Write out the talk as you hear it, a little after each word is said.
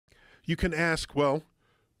you can ask, well,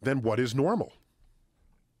 then what is normal?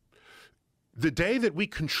 The day that we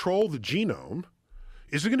control the genome,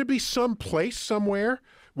 is there going to be some place somewhere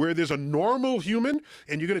where there's a normal human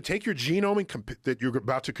and you're going to take your genome and that you're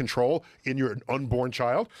about to control in your unborn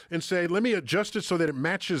child and say, let me adjust it so that it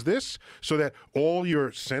matches this, so that all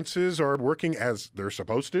your senses are working as they're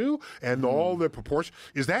supposed to and all the proportions?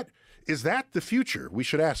 Is that the future? We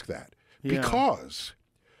should ask that. Yeah. Because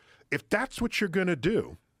if that's what you're going to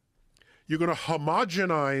do, you're going to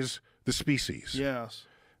homogenize the species. Yes.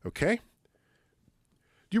 Okay?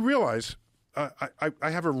 Do you realize I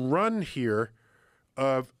have a run here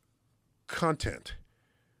of content.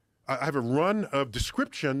 I have a run of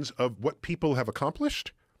descriptions of what people have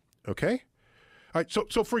accomplished. Okay? All right,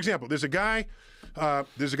 so for example, there's a guy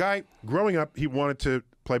growing up, he wanted to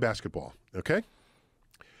play basketball, okay?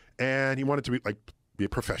 And he wanted to be a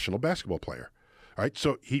professional basketball player. All right,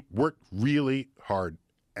 so he worked really hard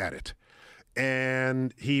at it.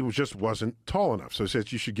 And he just wasn't tall enough. So he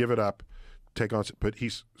says, you should give it up, take on, but he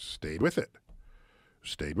stayed with it.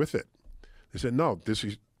 Stayed with it. They said, no,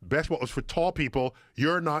 basketball is for tall people.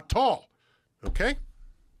 You're not tall. Okay?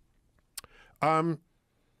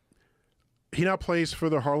 He now plays for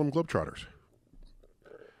the Harlem Globetrotters.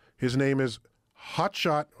 His name is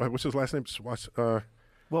Hotshot. What's his last name?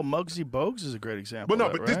 Well, Muggsy Bogues is a great example. Well,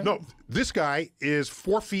 no, of but right? This guy is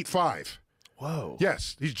 4'5". Whoa.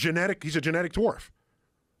 Yes, he's genetic. He's a genetic dwarf.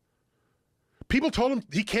 People told him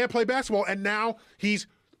he can't play basketball, and now he's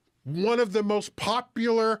one of the most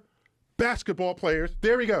popular basketball players.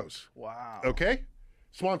 There he goes. Wow. Okay?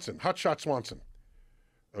 Swanson, Hotshot Swanson.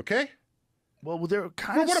 Okay? Well, there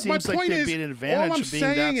kind of seems like there'd be an advantage of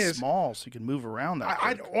being that small so you can move around that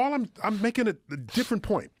quick. I'm making a different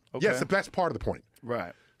point. Okay. Yes, that's part of the point.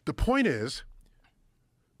 Right. The point is,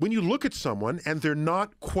 when you look at someone and they're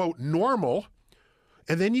not, quote, normal,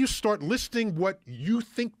 and then you start listing what you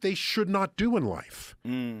think they should not do in life.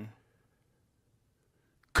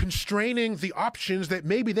 Constraining the options that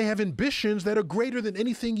maybe they have ambitions that are greater than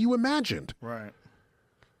anything you imagined. Right.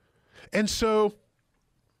 And so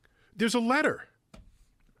there's a letter.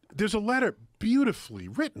 There's a letter beautifully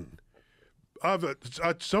written of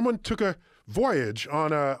someone took a voyage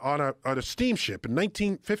on a steamship in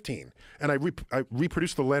 1915, and I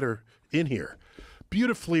reproduced the letter in here.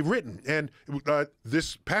 Beautifully written, and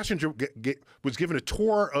this passenger was given a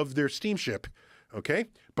tour of their steamship, okay,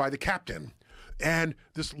 by the captain. And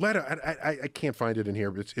this letter, I can't find it in here,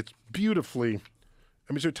 but it's beautifully.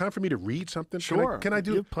 I mean, is there time for me to read something? Sure. Can I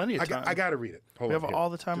do? You have plenty of time. I got to read it. Hold we on have here. all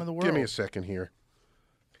the time in the world. Give me a second here,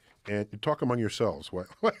 and you talk among yourselves.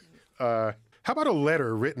 How about a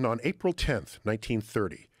letter written on April 10th,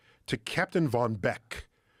 1930, to Captain Von Beck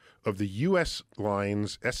of the U.S.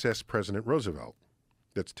 Lines SS President Roosevelt?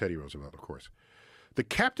 That's Teddy Roosevelt, of course. The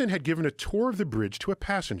captain had given a tour of the bridge to a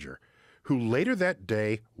passenger who later that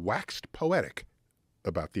day waxed poetic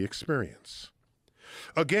about the experience.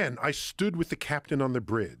 Again, I stood with the captain on the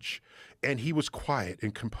bridge, and he was quiet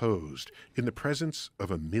and composed in the presence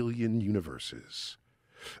of a million universes,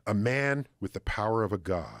 a man with the power of a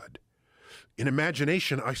god. In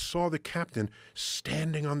imagination, I saw the captain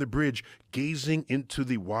standing on the bridge, gazing into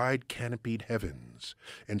the wide canopied heavens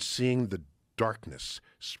and seeing the darkness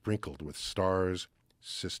sprinkled with stars,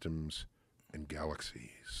 systems, and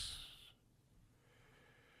galaxies.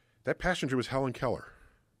 That passenger was Helen Keller,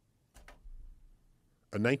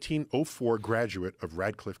 a 1904 graduate of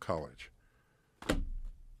Radcliffe College.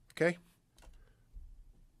 Okay?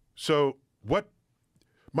 So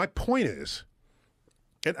my point is,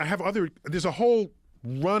 and I have there's a whole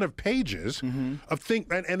run of pages of things,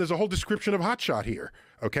 and there's a whole description of Hotshot here,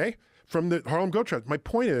 okay, from the Harlem Globetrotters. My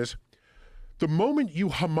point is, the moment you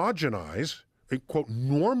homogenize, and quote,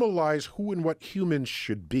 normalize who and what humans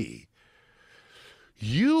should be,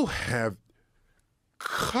 you have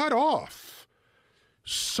cut off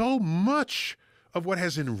so much of what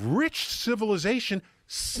has enriched civilization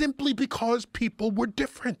simply because people were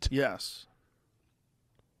different. Yes.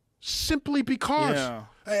 Simply because. Yeah.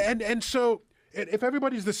 And so if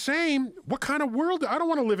everybody's the same, what kind of world? I don't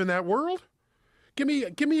want to live in that world. Give me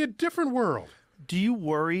a different world. Do you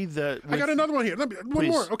worry that I got another one here. One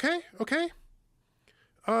more, okay?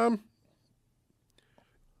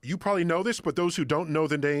 You probably know this, but those who don't know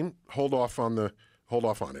the name, hold off on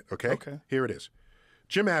it, okay? Okay. Here it is.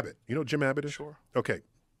 Jim Abbott. You know who Jim Abbott is? Sure. Okay.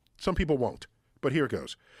 Some people won't, but here it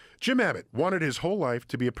goes. Jim Abbott wanted his whole life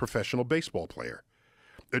to be a professional baseball player,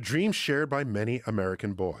 a dream shared by many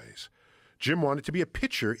American boys. Jim wanted to be a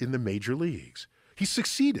pitcher in the major leagues. He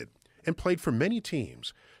succeeded and played for many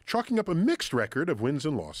teams, chalking up a mixed record of wins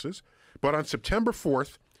and losses. But on September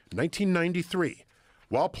 4th, 1993,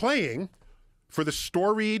 while playing for the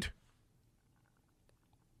storied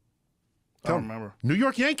I don't remember. New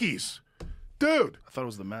York Yankees. Dude. I thought it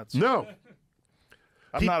was the Mets. No.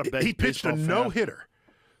 I'm not a big He pitched a fan. no-hitter.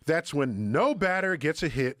 That's when no batter gets a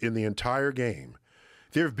hit in the entire game.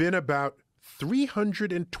 There have been about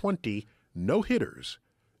 320 no-hitters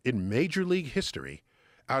in Major League history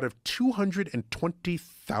out of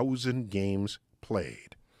 220,000 games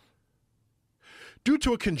played. Due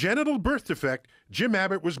to a congenital birth defect, Jim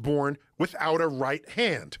Abbott was born without a right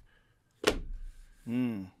hand.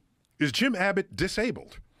 Is Jim Abbott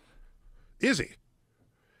disabled? Is he?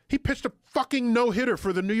 He pitched a fucking no-hitter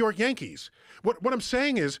for the New York Yankees. What I'm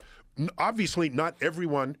saying is, obviously not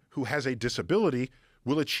everyone who has a disability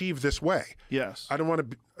will achieve this way. Yes. I don't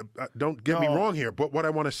want to, don't get me wrong here, but what I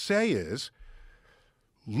want to say is,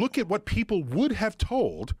 look at what people would have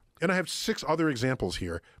told, and I have 6 other examples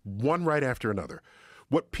here, one right after another,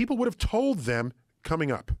 what people would have told them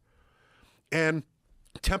coming up. And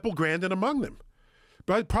Temple Grandin among them.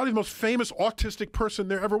 Probably the most famous autistic person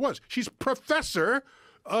there ever was. She's professor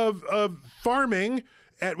of farming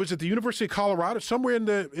at, was it the University of Colorado, somewhere in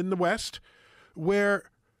the West, where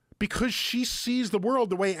because she sees the world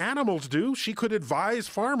the way animals do, she could advise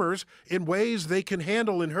farmers in ways they can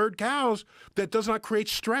handle and herd cows that does not create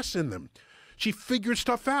stress in them. She figures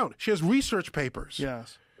stuff out. She has research papers.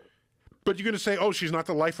 Yes. But you're going to say, "Oh, she's not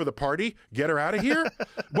the life of the party. Get her out of here."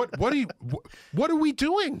 What are we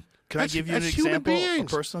doing? Can I give you an example, a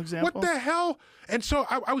personal example? What the hell? And so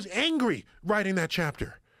I was angry writing that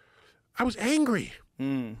chapter. I was angry.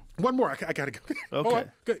 One more. I got to go. Okay.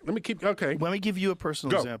 Let me keep. Okay. Let me give you a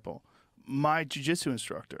personal example. My jiu-jitsu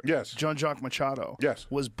instructor, yes, Jean Jacques Machado, yes,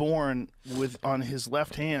 was born with, on his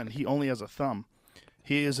left hand, he only has a thumb.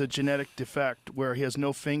 He is a genetic defect where he has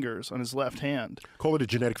no fingers on his left hand. Call it a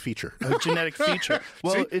genetic feature. A genetic feature.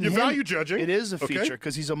 Well, see, you're value judging. It is a feature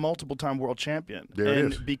because he's a multiple-time world champion. There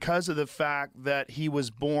it is. Because of the fact that he was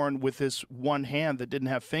born with this one hand that didn't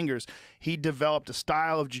have fingers, he developed a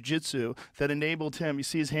style of jiu-jitsu that enabled him. You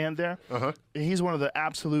see his hand there? He's one of the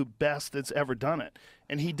absolute best that's ever done it.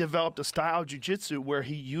 And he developed a style of jiu-jitsu where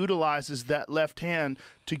he utilizes that left hand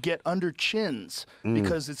to get under chins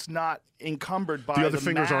because it's not encumbered by the other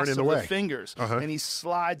fingers mass aren't in the of way. The fingers. And he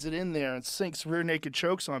slides it in there and sinks rear naked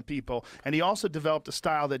chokes on people. And he also developed a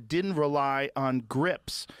style that didn't rely on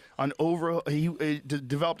grips. He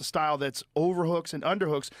developed a style that's overhooks and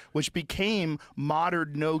underhooks, which became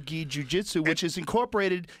modern no-gi jiu-jitsu, which is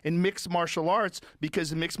incorporated in mixed martial arts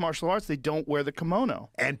because in mixed martial arts they don't wear the kimono.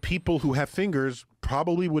 And people who have fingers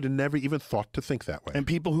probably would have never even thought to think that way. And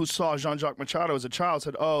people who saw Jean Jacques Machado as a child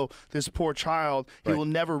said, "Oh, this poor child, he will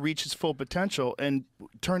never reach his full potential," and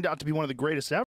turned out to be one of the greatest ever.